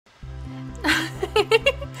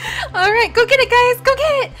All right, go get it, guys. Go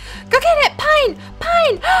get it. Go get it. Pine.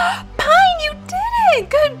 Pine. Pine, you did it.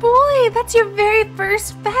 Good boy. That's your very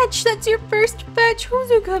first fetch. That's your first fetch.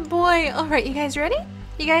 Who's a good boy? All right, you guys ready?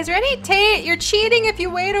 You guys ready? Tate, you're cheating if you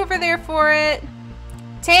wait over there for it.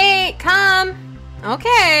 Tate, come.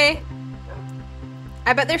 Okay.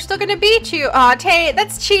 I bet they're still gonna beat you. Aw, Tate,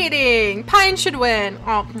 that's cheating. Pine should win.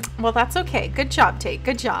 Oh, well, that's okay. Good job, Tate.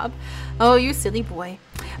 Good job. Oh, you silly boy.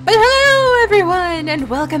 But hello, everyone, and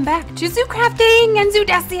welcome back to Zoo Crafting and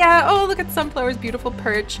Zoodesia. Oh, look at Sunflower's beautiful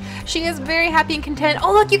perch. She is very happy and content.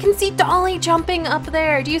 Oh, look, you can see Dolly jumping up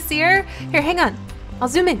there. Do you see her? Here, hang on. I'll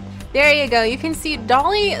zoom in. There you go. You can see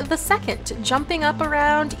Dolly the second jumping up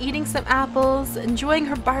around, eating some apples, enjoying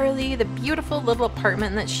her barley, the beautiful little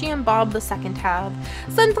apartment that she and Bob the second have.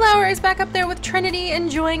 Sunflower is back up there with Trinity,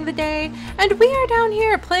 enjoying the day, and we are down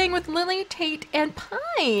here playing with Lily, Tate, and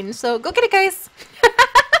Pine. So go get it, guys.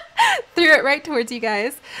 Threw it right towards you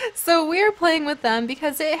guys. So we are playing with them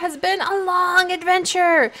because it has been a long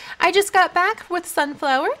adventure. I just got back with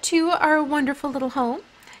Sunflower to our wonderful little home.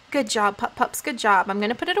 Good job, pups, good job. I'm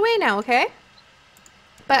gonna put it away now, okay?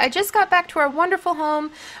 But I just got back to our wonderful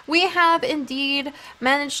home. We have indeed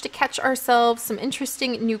managed to catch ourselves some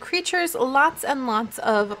interesting new creatures, lots and lots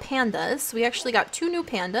of pandas. We actually got 2 new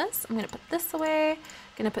pandas. I'm gonna put this away,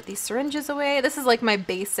 gonna put these syringes away. This is like my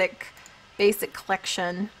basic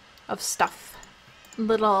collection of stuff.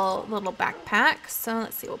 Little backpack. So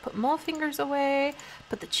let's see, we'll put mole fingers away,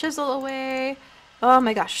 put the chisel away. Oh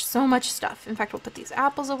my gosh, so much stuff. In fact, we'll put these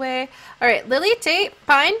apples away. All right, Lily, Tate,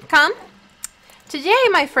 Pine, come. Today,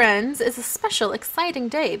 my friends, is a special, exciting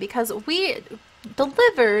day because we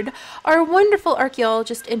delivered our wonderful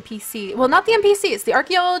archaeologist NPC. Well, not the NPC, it's the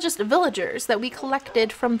archaeologist villagers that we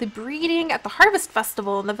collected from the breeding at the Harvest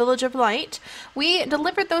Festival in the Village of Light. We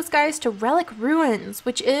delivered those guys to Relic Ruins,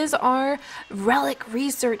 which is our relic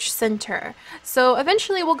research center. So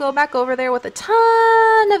eventually we'll go back over there with a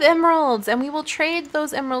ton of emeralds and we will trade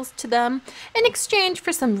those emeralds to them in exchange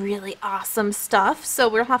for some really awesome stuff. So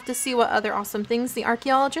we'll have to see what other awesome things the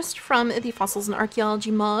archaeologist from the Fossils and Archaeology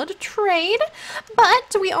mod trade.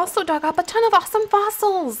 But we also dug up a ton of awesome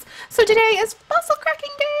fossils. So today is fossil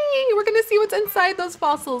cracking day. We're going to see what's inside those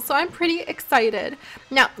fossils. So I'm pretty excited.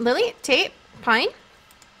 Now, Lily, Tate, Pine.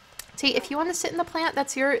 Tate, if you want to sit in the plant,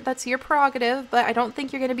 that's your prerogative. But I don't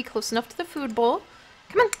think you're going to be close enough to the food bowl.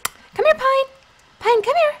 Come on. Come here, Pine. Pine,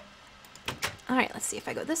 come here. All right, let's see if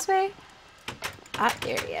I go this way. Ah,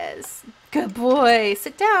 there he is. Good boy.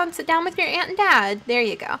 Sit down. Sit down with your aunt and dad. There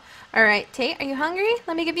you go. All right, Tate, are you hungry?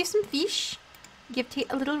 Let me give you some fish. Give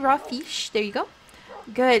Tate a little raw fish. There you go.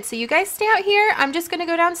 Good. So you guys stay out here. I'm just going to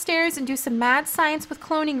go downstairs and do some mad science with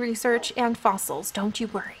cloning research and fossils. Don't you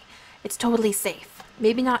worry. It's totally safe.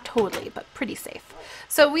 Maybe not totally, but pretty safe.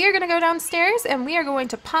 So we are going to go downstairs and we are going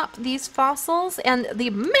to pop these fossils and the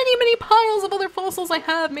many, many piles of other fossils I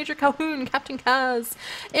have, Major Calhoun, Captain Kaz,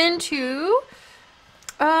 into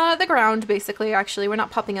the ground, basically. Actually, we're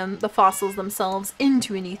not popping the fossils themselves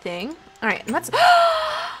into anything. All right, and let's...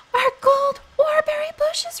 Our gold oreberry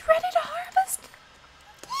bush is ready to harvest.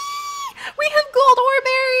 We have gold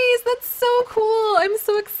oreberries. That's so cool. I'm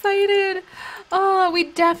so excited. Oh, we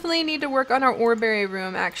definitely need to work on our oreberry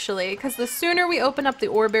room, actually, because the sooner we open up the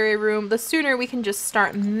oreberry room, the sooner we can just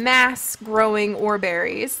start mass growing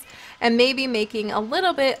oreberries and maybe making a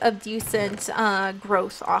little bit of decent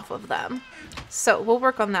growth off of them. So we'll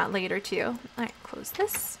work on that later, too. All right, close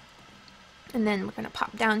this. And then we're going to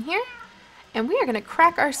pop down here. And we are going to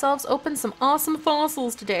crack ourselves open some awesome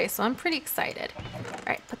fossils today, so I'm pretty excited.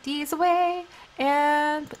 Alright, put these away,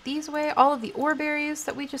 and put these away. All of the ore berries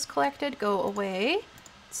that we just collected go away.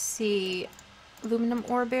 Let's see, aluminum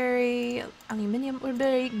oreberry, aluminium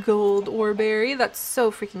oreberry, gold oreberry. That's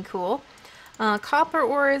so freaking cool. Copper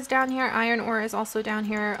ore is down here, iron ore is also down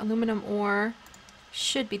here, aluminum ore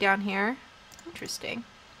should be down here. Interesting.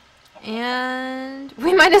 And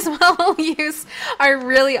we might as well use our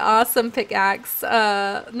really awesome pickaxe,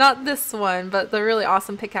 not this one, but the really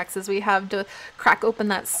awesome pickaxes we have to crack open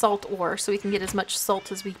that salt ore so we can get as much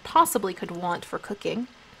salt as we possibly could want for cooking.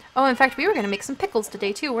 Oh, in fact, we were going to make some pickles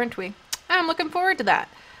today too, weren't we? I'm looking forward to that.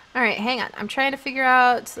 All right, hang on. I'm trying to figure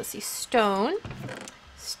out, let's see, stone.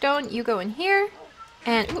 Stone, you go in here.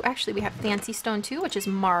 And, ooh, actually we have fancy stone too, which is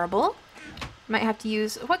marble. Might have to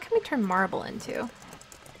use, what can we turn marble into?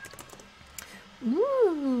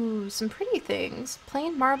 Ooh, some pretty things.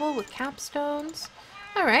 Plain marble with capstones.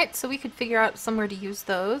 Alright, so we could figure out somewhere to use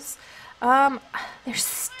those. They're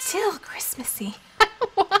still Christmassy.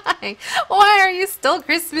 Why? Why are you still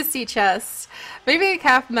Christmassy, Chest? Maybe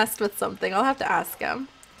Calf messed with something. I'll have to ask him.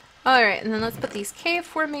 Alright, and then let's put these cave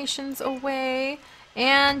formations away.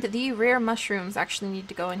 And the rare mushrooms actually need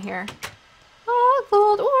to go in here. Oh,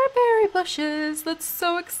 gold or berry bushes. That's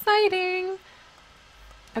so exciting.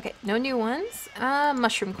 Okay, no new ones.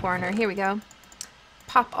 Mushroom corner. Here we go.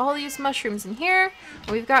 Pop all these mushrooms in here.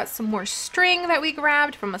 We've got some more string that we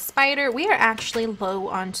grabbed from a spider. We are actually low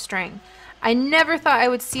on string. I never thought I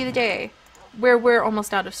would see the day where we're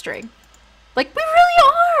almost out of string. Like, we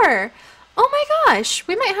really are! Oh my gosh!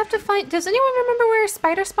 We might have to find... Does anyone remember where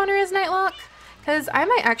spider spawner is, Nightlock? Because I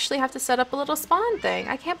might actually have to set up a little spawn thing.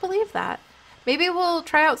 I can't believe that. Maybe we'll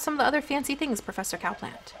try out some of the other fancy things, Professor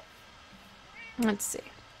Cowplant. Let's see.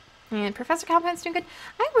 And Professor Cowplant's doing good.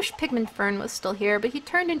 I wish Pigman Fern was still here, but he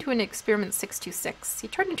turned into an experiment 626. He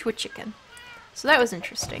turned into a chicken. So that was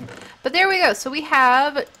interesting. But there we go. So we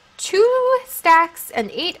have 2 stacks and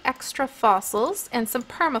 8 extra fossils and some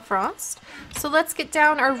permafrost. So let's get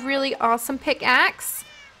down our really awesome pickaxe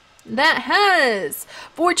that has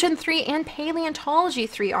Fortune 3 and Paleontology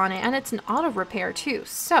 3 on it, and it's an auto repair too.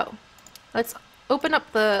 So let's open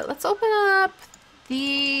up the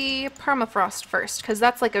permafrost first, because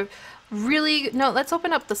that's like a really... No, let's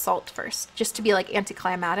open up the salt first, just to be like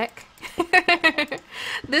anticlimactic.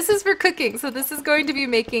 This is for cooking, so this is going to be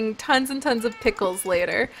making tons and tons of pickles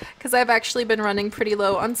later, because I've actually been running pretty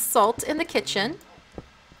low on salt in the kitchen.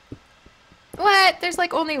 What? There's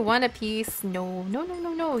like only 1 apiece. No, no, no,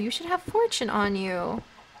 no, no. You should have fortune on you.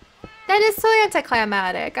 That is so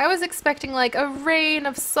anticlimactic. I was expecting like a rain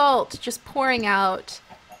of salt just pouring out.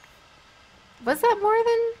 Was that more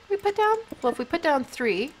than we put down? Well, if we put down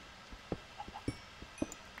 3.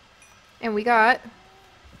 And we got...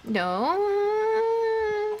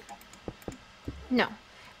 No. No.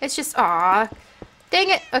 It's just... Aw. Dang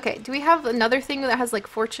it. Okay, do we have another thing that has like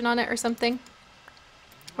fortune on it or something?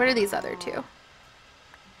 What are these other 2?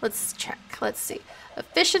 Let's check. Let's see.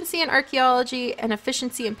 Efficiency in archaeology and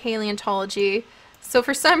efficiency in paleontology. So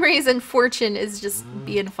for some reason, fortune is just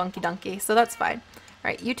being funky-dunky. So that's fine.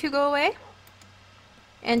 Alright, you 2 go away.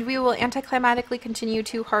 And we will anticlimatically continue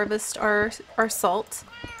to harvest our salt.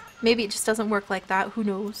 Maybe it just doesn't work like that. Who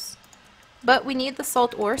knows? But we need the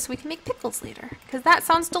salt ore so we can make pickles later. Because that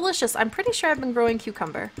sounds delicious. I'm pretty sure I've been growing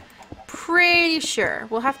cucumber. Pretty sure.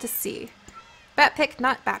 We'll have to see. Bat pick,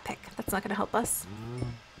 not bat pick. That's not going to help us.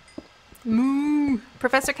 Moo.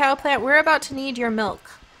 Professor Cowplant, we're about to need your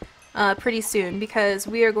milk pretty soon, because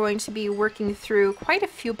we are going to be working through quite a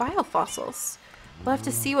few biofossils. We'll have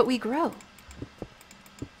to see what we grow.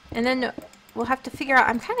 And then we'll have to figure out...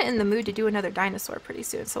 I'm kind of in the mood to do another dinosaur pretty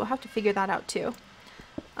soon, so we'll have to figure that out too.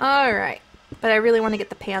 Alright. But I really want to get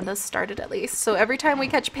the pandas started at least. So every time we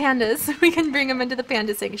catch pandas, we can bring them into the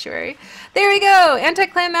panda sanctuary. There we go!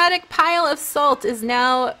 Anticlimactic pile of salt is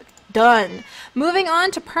now done. Moving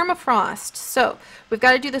on to permafrost. So we've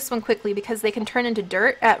got to do this one quickly because they can turn into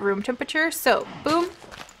dirt at room temperature. So boom,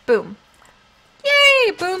 boom.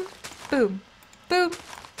 Yay! Boom, boom, boom,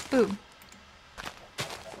 boom.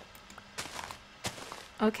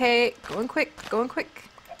 Okay, going quick, going quick.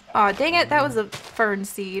 Aw, dang it, that was a fern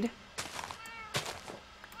seed.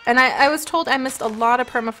 And I was told I missed a lot of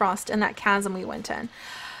permafrost in that chasm we went in.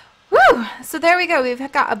 Woo! So there we go.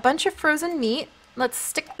 We've got a bunch of frozen meat. Let's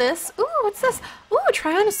stick this. Ooh, what's this? Ooh,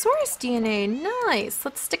 Tyrannosaurus DNA. Nice.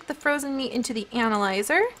 Let's stick the frozen meat into the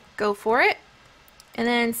analyzer. Go for it. And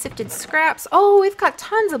then sifted scraps. Oh, we've got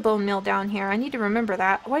tons of bone meal down here. I need to remember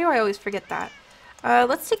that. Why do I always forget that?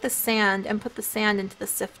 Let's take the sand and put the sand into the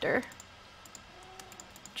sifter.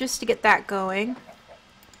 Just to get that going.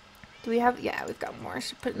 Do we have... Yeah, we've got more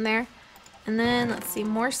to put in there. And then, let's see,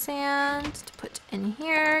 more sand to put in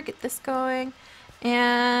here. Get this going.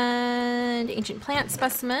 And ancient plant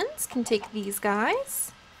specimens can take these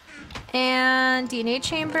guys. And DNA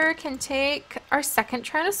chamber can take our second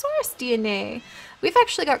Tyrannosaurus DNA. We've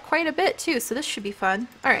actually got quite a bit too, so this should be fun.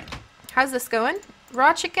 Alright, how's this going?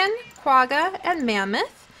 Raw chicken, quagga, and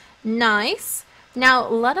mammoth. Nice. Now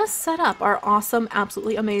let us set up our awesome,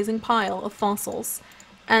 absolutely amazing pile of fossils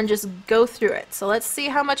and just go through it. So let's see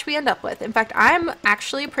how much we end up with. In fact, I'm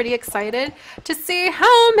actually pretty excited to see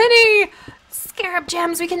how many scarab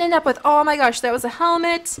gems we can end up with. Oh my gosh, that was a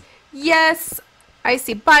helmet. Yes. I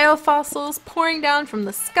see biofossils pouring down from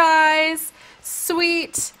the skies.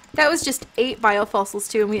 Sweet. That was just 8 biofossils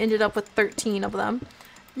too, and we ended up with 13 of them.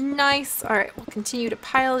 Nice. Alright, we'll continue to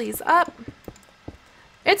pile these up.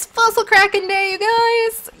 It's Fossil Kraken Day, you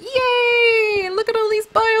guys! Yay! Look at all these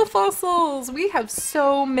biofossils! We have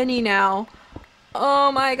so many now.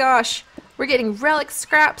 Oh my gosh. We're getting relic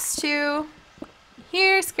scraps too.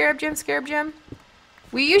 Here, scarab gem, scarab gem.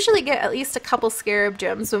 We usually get at least a couple scarab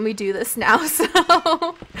gems when we do this now, so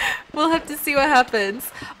we'll have to see what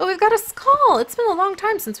happens. Oh, we've got a skull! It's been a long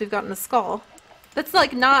time since we've gotten a skull. That's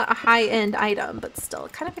like not a high-end item, but still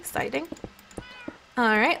kind of exciting.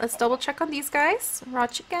 Alright, let's double check on these guys. Raw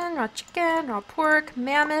chicken, raw pork,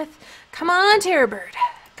 mammoth. Come on, terror bird.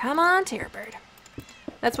 Come on, terror bird.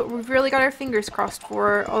 That's what we've really got our fingers crossed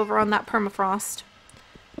for over on that permafrost.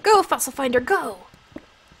 Go, fossil finder, go!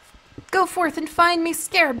 Go forth and find me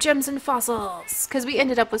scarab gems and fossils! Because we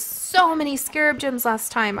ended up with so many scarab gems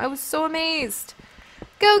last time. I was so amazed.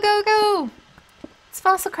 Go, go, go! It's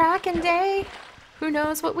fossil cracking day. Who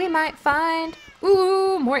knows what we might find?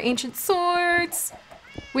 Ooh, more ancient swords.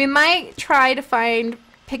 We might try to find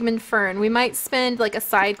pigment fern. We might spend like a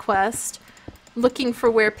side quest looking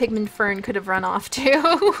for where pigment fern could have run off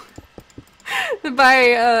to.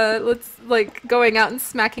 By let's like going out and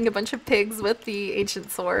smacking a bunch of pigs with the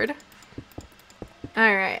ancient sword.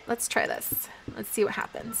 Alright, let's try this. Let's see what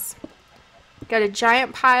happens. Got a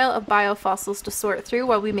giant pile of biofossils to sort through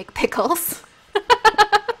while we make pickles.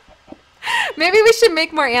 Maybe we should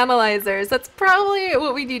make more analyzers. That's probably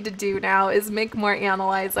what we need to do now, is make more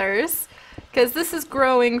analyzers. Because this is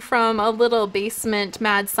growing from a little basement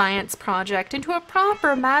mad science project into a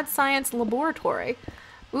proper mad science laboratory.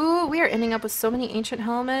 Ooh, we are ending up with so many ancient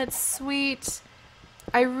helmets. Sweet.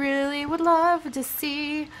 I really would love to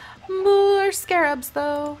see more scarabs,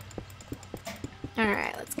 though.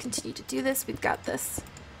 Alright, let's continue to do this. We've got this.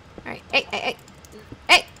 Alright, hey, hey, hey.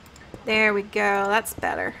 Hey! There we go. That's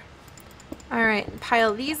better. Alright,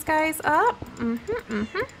 pile these guys up.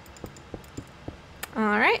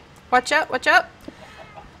 Alright, watch out, watch out.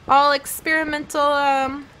 All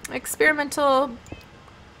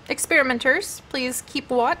experimenters, please keep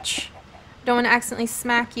watch. Don't want to accidentally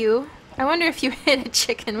smack you. I wonder if you hit a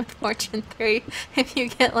chicken with Fortune 3, if you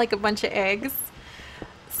get like a bunch of eggs.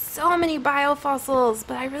 So many biofossils,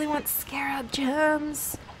 but I really want scarab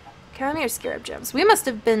gems. Come here, scarab gems. We must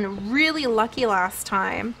have been really lucky last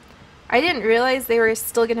time. I didn't realize they were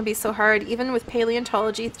still going to be so hard, even with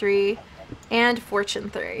Paleontology 3 and Fortune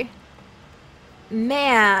 3.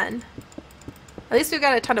 Man. At least we've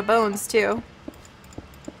got a ton of bones, too.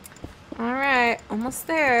 Alright, almost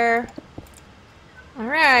there.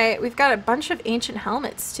 Alright, we've got a bunch of ancient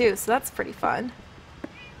helmets, too, so that's pretty fun.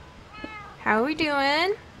 How are we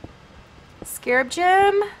doing? Scarab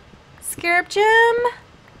gem? Scarab gem?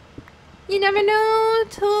 You never know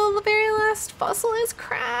till the very last fossil is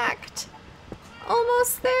cracked.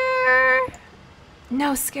 Almost there.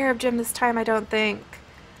 No scarab gem this time, I don't think.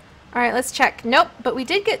 Alright, let's check. Nope, but we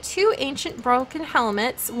did get 2 ancient broken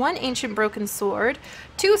helmets, 1 ancient broken sword,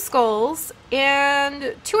 2 skulls,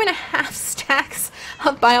 and 2.5 stacks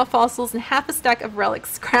of biofossils and half a stack of relic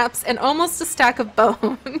scraps and almost a stack of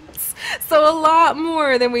bones. So a lot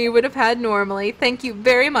more than we would have had normally. Thank you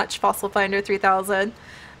very much, Fossil Finder 3000.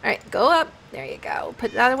 Alright, go up. There you go.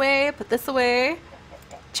 Put that away. Put this away.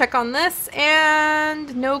 Check on this.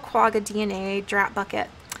 And no quagga DNA. Drat bucket.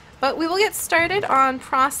 But we will get started on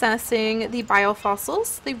processing the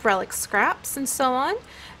biofossils, the relic scraps, and so on.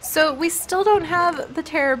 So we still don't have the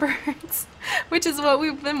terror birds, which is what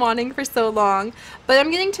we've been wanting for so long. But I'm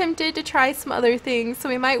getting tempted to try some other things. So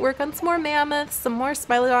we might work on some more mammoths, some more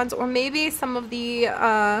smilodons, or maybe some of the...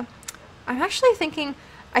 I'm actually thinking...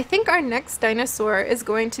 I think our next dinosaur is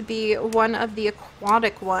going to be one of the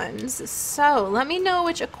aquatic ones. So let me know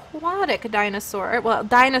which aquatic dinosaur, well,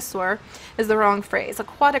 dinosaur is the wrong phrase,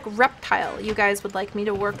 aquatic reptile you guys would like me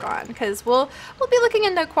to work on, because we'll be looking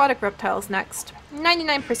into aquatic reptiles next.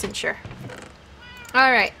 99% sure.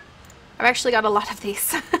 Alright, I've actually got a lot of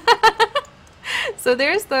these. So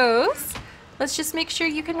there's those. Let's just make sure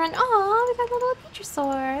you can run. Oh, we got a little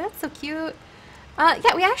Petrosaur. That's so cute.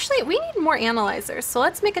 Yeah, we need more analyzers, so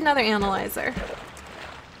let's make another analyzer.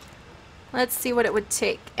 Let's see what it would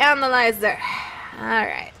take. Analyzer.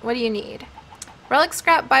 Alright, what do you need? Relic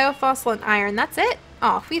scrap, biofossil, and iron. That's it?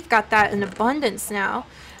 Oh, we've got that in abundance now.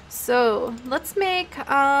 So, let's make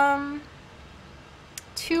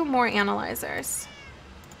 2 more analyzers.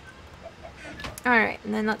 Alright,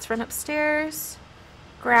 and then let's run upstairs.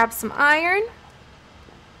 Grab some iron.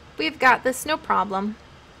 We've got this, no problem.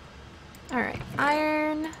 Alright,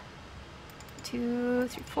 iron, 2,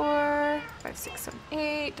 3, 4, 5, 6, 7,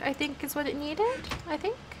 8, I think is what it needed, I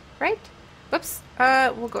think, right? Whoops,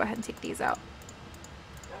 we'll go ahead and take these out.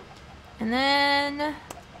 And then,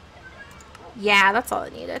 yeah, that's all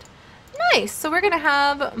it needed. Nice, so we're going to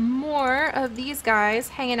have more of these guys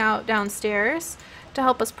hanging out downstairs to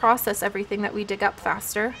help us process everything that we dig up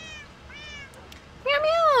faster. Meow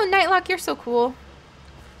meow, Nightlock, you're so cool.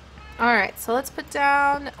 Alright, so let's put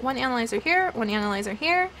down one analyzer here, one analyzer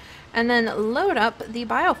here, and then load up the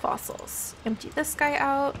biofossils. Empty this guy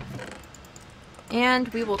out, and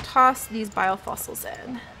we will toss these biofossils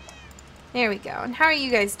in. There we go. And how are you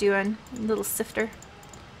guys doing, little sifter?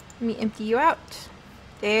 Let me empty you out.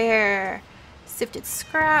 There. Sifted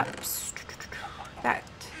scraps. That.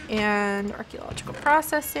 And archaeological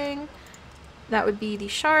processing. That would be the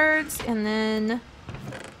shards. And then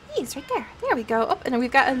these right there. There we go. Oh, and then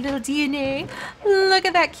we've got a little DNA. Look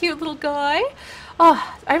at that cute little guy.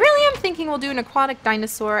 Oh, I really am thinking we'll do an aquatic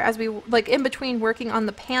dinosaur as we, like, in between working on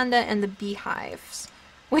the panda and the beehives.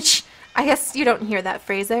 Which, I guess you don't hear that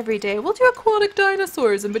phrase every day. We'll do aquatic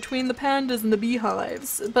dinosaurs in between the pandas and the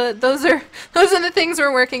beehives. But those are the things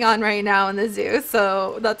we're working on right now in the zoo,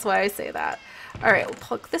 so that's why I say that. Alright, we'll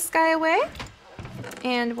pluck this guy away.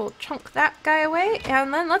 And we'll chunk that guy away.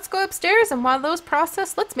 And then let's go upstairs, and while those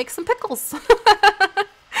process, let's make some pickles.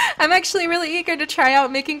 I'm actually really eager to try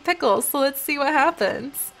out making pickles, so let's see what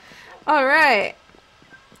happens. Alright.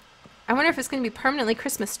 I wonder if it's going to be permanently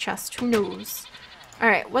Christmas chest. Who knows?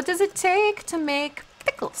 Alright, what does it take to make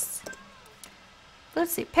pickles?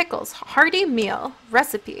 Let's see, pickles. Hearty meal.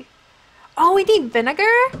 Recipe. Oh, we need vinegar?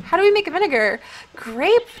 How do we make vinegar?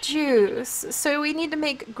 Grape juice. So we need to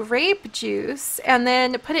make grape juice and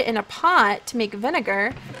then put it in a pot to make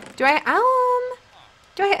vinegar. Do I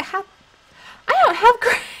don't have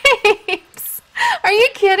grapes. Are you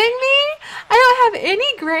kidding me? I don't have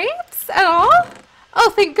any grapes at all? Oh,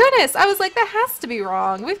 thank goodness. I was like, that has to be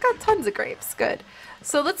wrong. We've got tons of grapes. Good.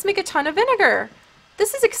 So let's make a ton of vinegar.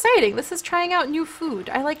 This is exciting. This is trying out new food.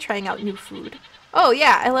 I like trying out new food. Oh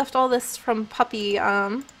yeah, I left all this from Puppy.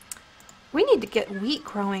 We need to get wheat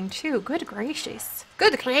growing too. Good gracious.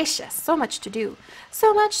 Good gracious. So much to do.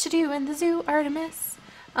 So much to do in the zoo, Artemis.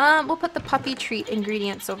 We'll put the puppy treat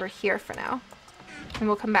ingredients over here for now. And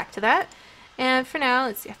we'll come back to that. And for now,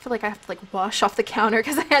 let's see. I feel like I have to like wash off the counter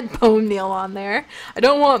because I had bone meal on there. I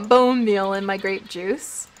don't want bone meal in my grape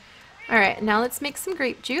juice. Alright, now let's make some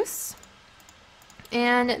grape juice.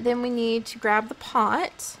 And then we need to grab the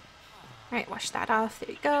pot. Alright, wash that off.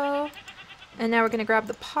 There you go. And now we're going to grab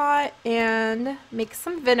the pot and make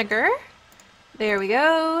some vinegar. There we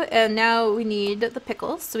go. And now we need the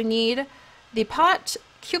pickles. So we need the pot,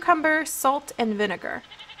 cucumber, salt, and vinegar.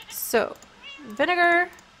 So, vinegar,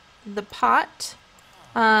 the pot,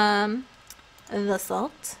 the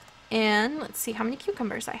salt, and let's see how many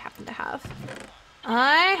cucumbers I happen to have.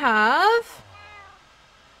 I have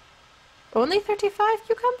only 35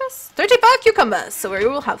 cucumbers? 35 cucumbers! So we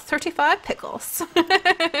will have 35 pickles.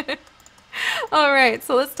 Alright,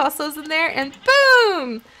 so let's toss those in there and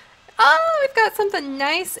boom! Oh, we've got something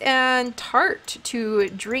nice and tart to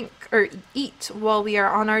drink or eat while we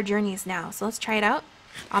are on our journeys now. So let's try it out.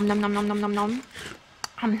 Nom nom nom nom nom nom.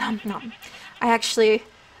 Nom nom.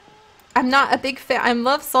 I'm not a big fan. I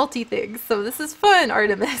love salty things, so this is fun,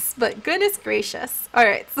 Artemis, but goodness gracious.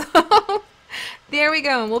 Alright, so there we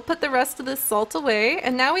go. We'll put the rest of this salt away,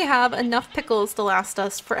 and now we have enough pickles to last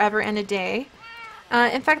us forever and a day.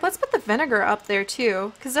 In fact, let's put the vinegar up there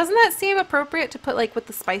too, because doesn't that seem appropriate to put like with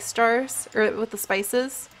the spice jars, or with the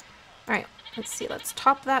spices? Alright, let's see. Let's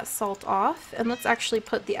top that salt off, and let's actually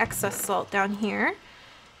put the excess salt down here.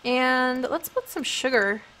 And let's put some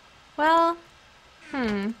sugar. Well,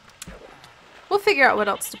 we'll figure out what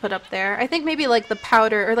else to put up there. I think maybe like the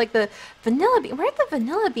powder or like the vanilla bean. Where'd the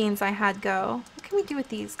vanilla beans I had go? What can we do with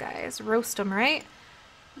these guys? Roast them, right?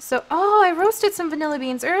 So, oh, I roasted some vanilla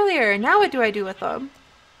beans earlier. Now what do I do with them?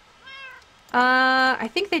 I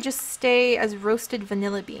think they just stay as roasted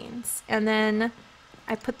vanilla beans. And then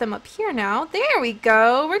I put them up here now. There we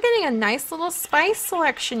go. We're getting a nice little spice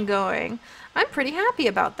selection going. I'm pretty happy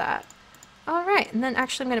about that. Alright, and then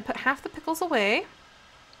actually I'm going to put half the pickles away.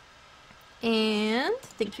 And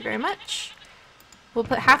thank you very much. We'll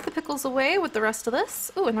put half the pickles away with the rest of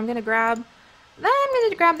this. Ooh, and I'm going to grab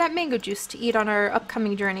that mango juice to eat on our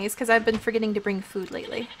upcoming journeys because I've been forgetting to bring food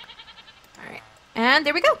lately. Alright, and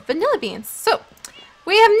there we go, vanilla beans. So,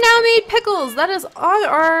 we have now made pickles. That is on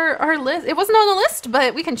our list. It wasn't on the list,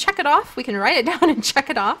 but we can check it off. We can write it down and check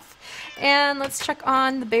it off. And let's check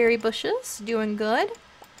on the berry bushes. Doing good.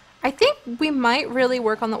 I think we might really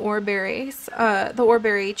work on the ore berries, the ore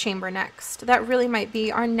berry chamber next. That really might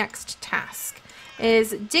be our next task,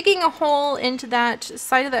 is digging a hole into that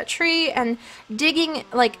side of that tree and digging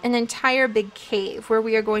like an entire big cave where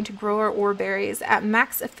we are going to grow our ore berries at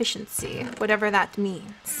max efficiency, whatever that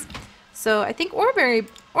means. So I think ore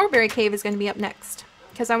berry cave is going to be up next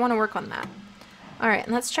because I want to work on that. Alright,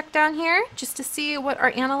 and let's check down here just to see what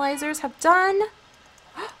our analyzers have done.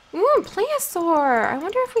 Ooh, plesiosaur! I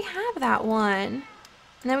wonder if we have that one.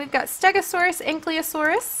 And then we've got Stegosaurus,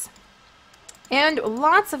 Ankylosaurus, and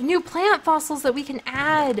lots of new plant fossils that we can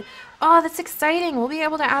add. Oh, that's exciting. We'll be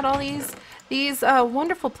able to add all these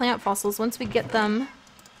wonderful plant fossils once we get them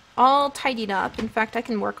all tidied up. In fact, I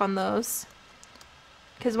can work on those,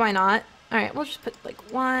 because why not? Alright, we'll just put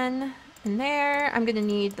like one in there. I'm gonna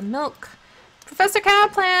need the milk. Professor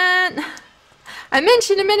Cowplant! I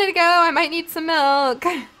mentioned a minute ago I might need some milk.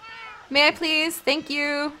 May I please? Thank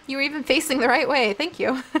you. You were even facing the right way. Thank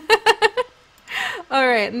you.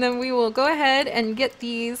 Alright, and then we will go ahead and get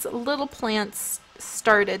these little plants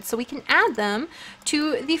started so we can add them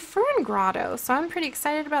to the fern grotto. So I'm pretty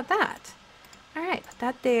excited about that. Alright, put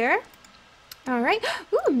that there. Alright.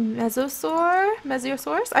 Ooh,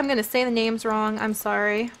 Mesosaurus. I'm going to say the names wrong. I'm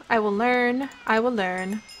sorry. I will learn. I will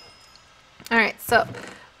learn. Alright, so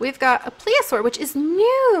we've got a plesiosaur, which is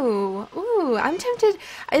new. Ooh, I'm tempted.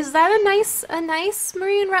 Is that a nice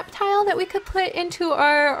marine reptile that we could put into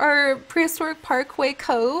our prehistoric parkway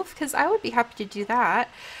cove? Because I would be happy to do that.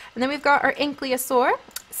 And then we've got our Ankylosaur,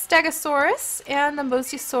 Stegosaurus, and the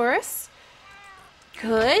Mosasaurus.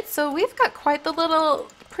 Good. So we've got quite the little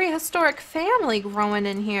prehistoric family growing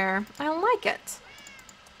in here. I like it.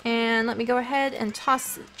 And let me go ahead and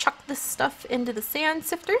chuck this stuff into the sand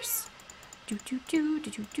sifters. Ooh,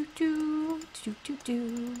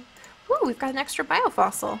 we've got an extra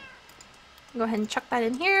biofossil. Go ahead and chuck that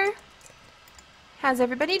in here. How's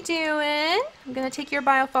everybody doing? I'm going to take your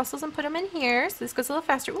biofossils and put them in here, so this goes a little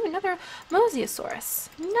faster. Ooh, another Mosasaurus.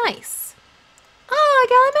 Nice.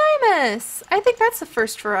 Oh, Gallimimus! I think that's the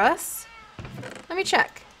first for us. Let me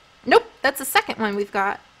check. Nope, that's the second one we've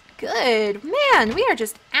got. Good. Man, we are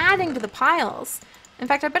just adding to the piles. In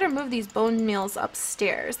fact, I better move these bone meals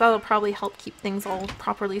upstairs. That'll probably help keep things all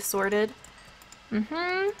properly sorted.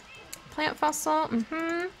 Plant fossil.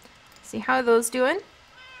 See how are those doing?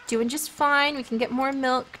 Doing just fine. We can get more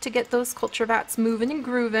milk to get those culture vats moving and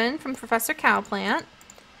grooving from Professor Cowplant.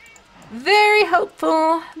 Very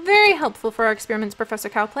helpful for our experiments, Professor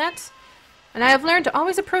Cowplant. And I have learned to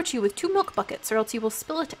always approach you with 2 milk buckets, or else you will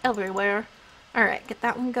spill it everywhere. Alright, get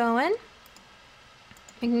that one going.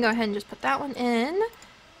 We can go ahead and just put that one in.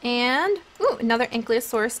 And, ooh, another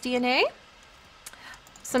Ankylosaurus DNA.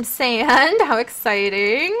 Some sand, how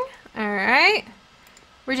exciting. Alright.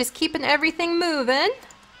 We're just keeping everything moving.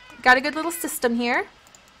 Got a good little system here.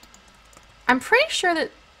 I'm pretty sure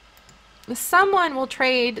that someone will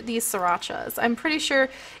trade these srirachas. I'm pretty sure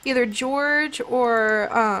either George or,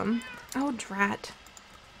 oh, drat.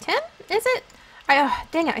 Tim? Is it?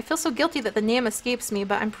 Dang it, I feel so guilty that the name escapes me,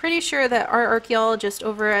 but I'm pretty sure that our archaeologist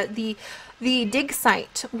over at the dig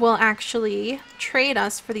site will actually trade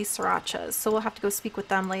us for these srirachas. So we'll have to go speak with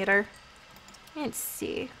them later. Let's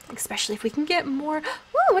see. Especially if we can get more.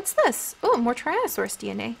 Ooh, what's this? Oh, more Tyrannosaurus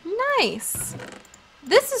DNA. Nice.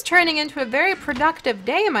 This is turning into a very productive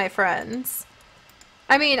day, my friends.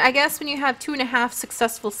 I mean, I guess when you have 2.5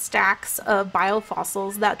 successful stacks of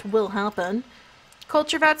biofossils, that will happen.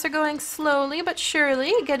 Culture vats are going slowly but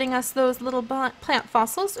surely, getting us those little plant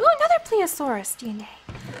fossils. Ooh, another Plesiosaurus DNA.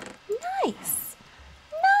 Nice.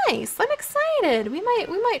 Nice. I'm excited. We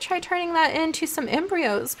might try turning that into some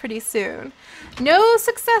embryos pretty soon. No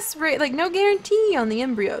success rate, like no guarantee on the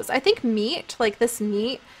embryos. I think meat, like this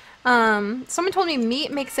meat, someone told me meat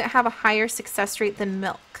makes it have a higher success rate than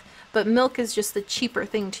milk. But milk is just the cheaper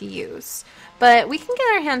thing to use. But we can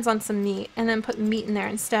get our hands on some meat and then put meat in there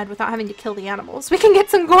instead without having to kill the animals. We can get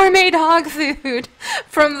some gourmet dog food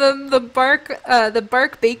from the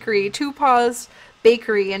Bark Bakery, Two Paws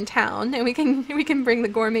Bakery in town, and we can bring the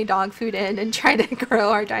gourmet dog food in and try to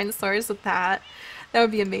grow our dinosaurs with that. That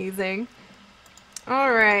would be amazing.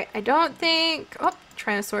 All right, I don't think. Oh,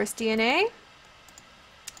 Tyrannosaurus DNA.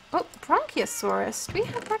 Oh, Bronchiosaurus. Do we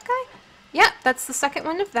have that guy? Yeah, that's the second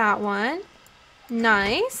one of that one.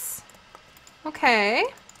 Nice. Okay.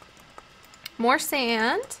 More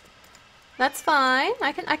sand. That's fine.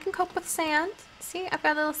 I can cope with sand. See, I've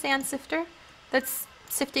got a little sand sifter that's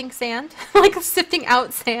sifting sand. Like sifting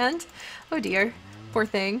out sand. Oh dear. Poor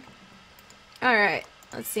thing. Alright.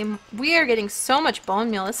 Let's see. We are getting so much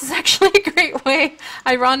bone meal. This is actually a great way,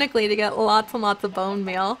 ironically, to get lots and lots of bone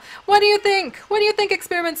meal. What do you think? What do you think,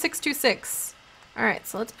 Experiment 626? Alright,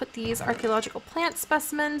 so let's put these archaeological plant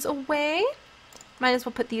specimens away. Might as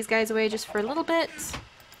well put these guys away just for a little bit.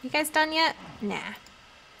 You guys done yet? Nah.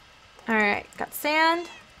 Alright, got sand.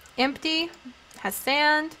 Empty. Has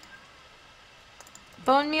sand.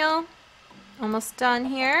 Bone meal. Almost done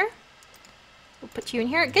here. We'll put you in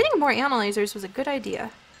here. Getting more analyzers was a good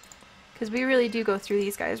idea, because we really do go through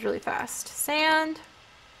these guys really fast. Sand.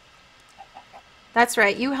 That's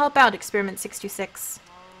right, you help out, Experiment 626.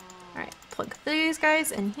 Alright, plug these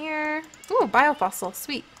guys in here. Ooh, biofossil,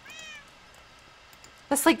 sweet.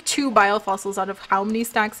 That's like 2 biofossils out of how many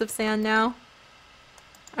stacks of sand now?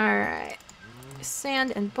 Alright.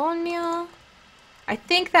 Sand and bone meal. I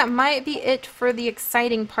think that might be it for the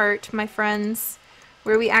exciting part, my friends,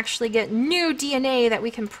 where we actually get new DNA that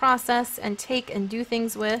we can process and take and do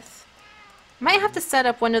things with. Might have to set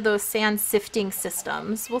up one of those sand sifting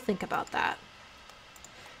systems. We'll think about that.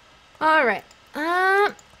 Alright.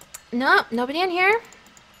 No, nobody in here.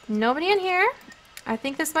 Nobody in here. I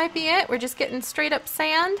think this might be it. We're just getting straight up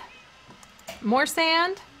sand. More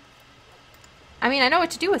sand. I mean, I know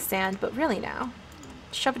what to do with sand, but really now.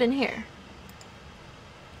 Shove it in here.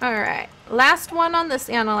 Alright. Last one on this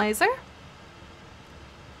analyzer.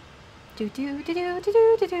 Ooh,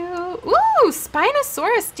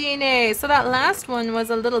 Spinosaurus DNA. So that last one was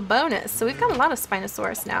a little bonus. So we've got a lot of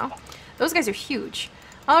Spinosaurus now. Those guys are huge.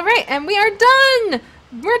 Alright, and we are done!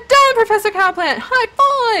 We're done, Professor Cowplant! High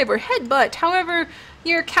five! Or headbutt. However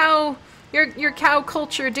your cow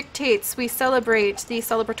culture dictates, we celebrate. The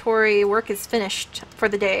celebratory work is finished for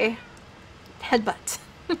the day. Headbutt.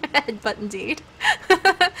 Headbutt indeed.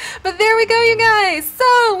 But there we go, you guys!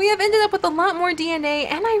 So, we have ended up with a lot more DNA,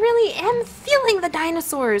 and I really am feeling the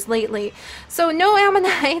dinosaurs lately. So, no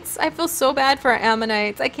ammonites. I feel so bad for our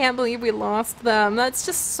ammonites. I can't believe we lost them. That's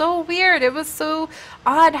just so weird. It was so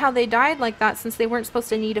odd how they died like that since they weren't supposed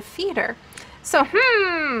to need a feeder. So,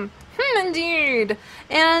 indeed.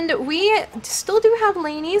 And we still do have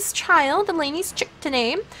Laney's child, Laney's chick to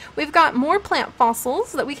name. We've got more plant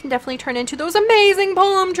fossils that we can definitely turn into those amazing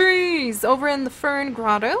palm trees over in the Fern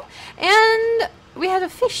Grotto. And we had a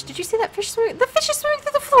fish. Did you see that fish swimming? The fish is swimming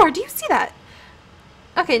through the floor. Do you see that?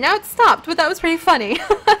 Okay, now it stopped, but that was pretty funny.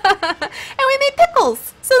 And we made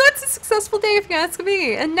pickles! So that's a successful day if you ask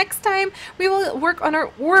me. And next time we will work on our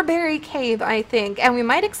oreberry cave, I think. And we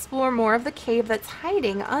might explore more of the cave that's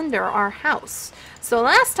hiding under our house. So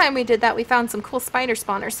last time we did that, we found some cool spider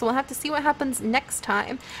spawners. So we'll have to see what happens next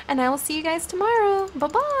time. And I will see you guys tomorrow.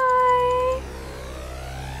 Bye-bye!